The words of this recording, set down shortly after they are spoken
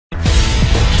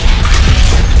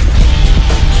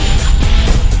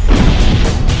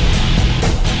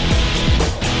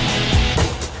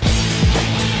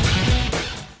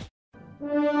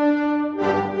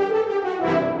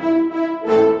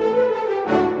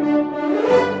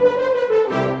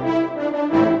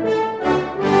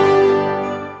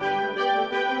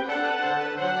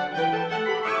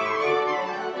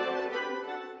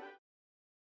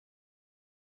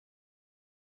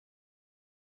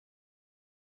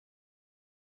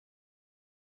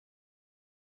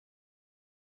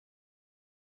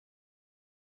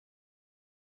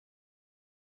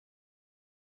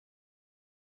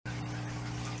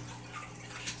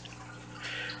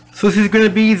So this is going to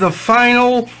be the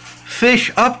final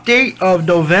fish update of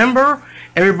November.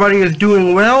 Everybody is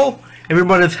doing well.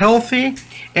 Everybody is healthy.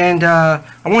 And I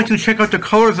want you to check out the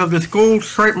colors of this gold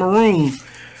striped maroon.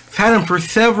 I've had him for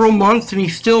several months and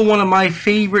he's still one of my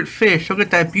favorite fish. Look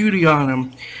at that beauty on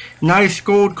him. Nice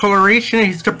gold coloration.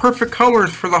 He's the perfect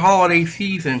colors for the holiday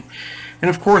season. And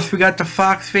of course we got the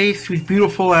fox face, who's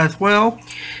beautiful as well.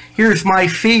 Here's my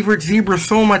favorite zebra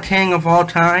soma tang of all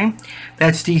time.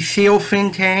 That's the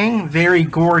sailfin tang. Very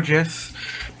gorgeous.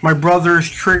 My brother's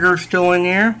trigger still in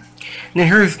there. And then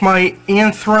here's my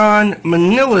Anthron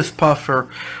manillas puffer,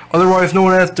 otherwise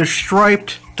known as the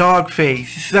striped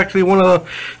dogface. This is actually one of the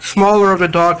smaller of the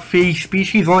dogface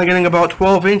species, only getting about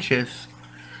 12 inches.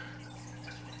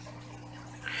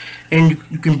 And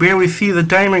you can barely see the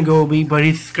diamond goby, but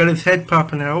he's got his head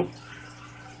popping out.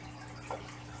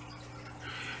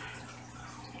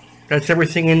 That's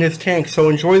everything in this tank, so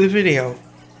enjoy the video.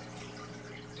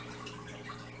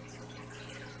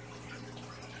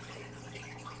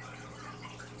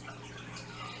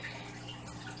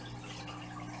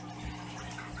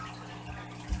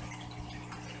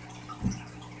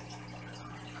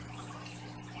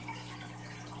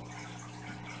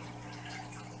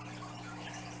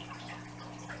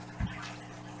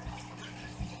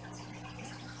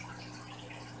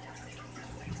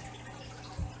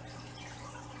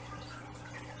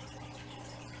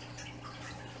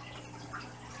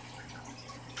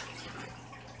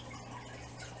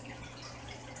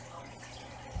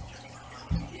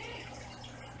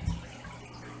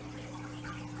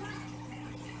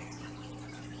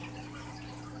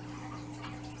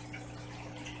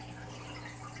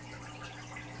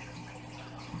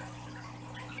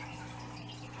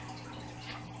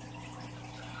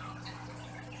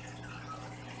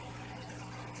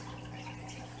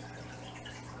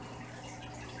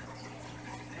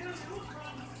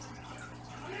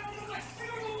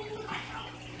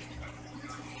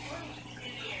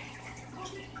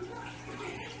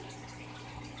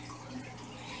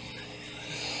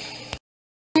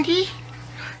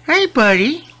 Hi,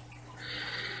 buddy.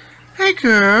 Hi,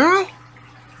 girl.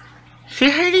 Say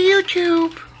hi to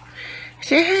YouTube.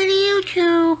 Say hi to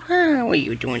YouTube. Huh? What are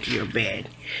you doing to your bed?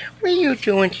 What are you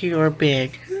doing to your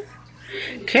bed? Huh?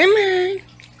 Come on.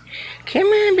 Come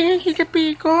on, Brandi the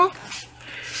Beagle.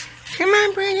 Come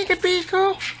on, Brandi the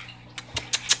Beagle.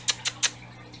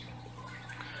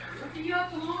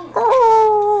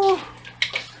 Oh.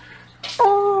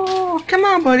 Oh. Come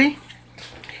on, buddy.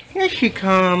 Here she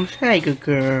comes. Hi, good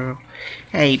girl.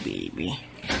 Hey, baby.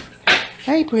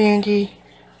 Hi, Brandi.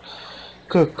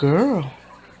 Good girl.